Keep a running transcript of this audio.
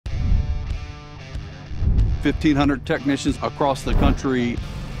1,500 technicians across the country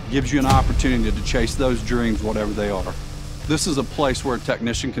gives you an opportunity to chase those dreams, whatever they are. This is a place where a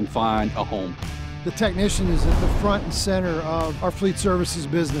technician can find a home. The technician is at the front and center of our fleet services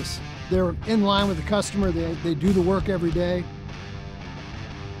business. They're in line with the customer. They do the work every day.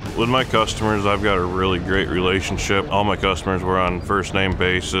 With my customers, I've got a really great relationship. All my customers were on first name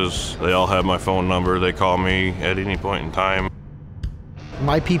basis. They all have my phone number. They call me at any point in time.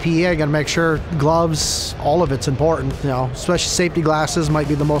 My PPE, I gotta make sure gloves, all of it's important. You know, especially safety glasses might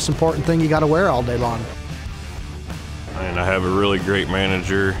be the most important thing you gotta wear all day long. And I have a really great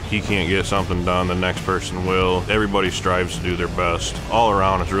manager. He can't get something done, the next person will. Everybody strives to do their best. All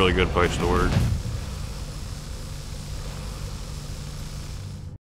around, it's a really good place to work.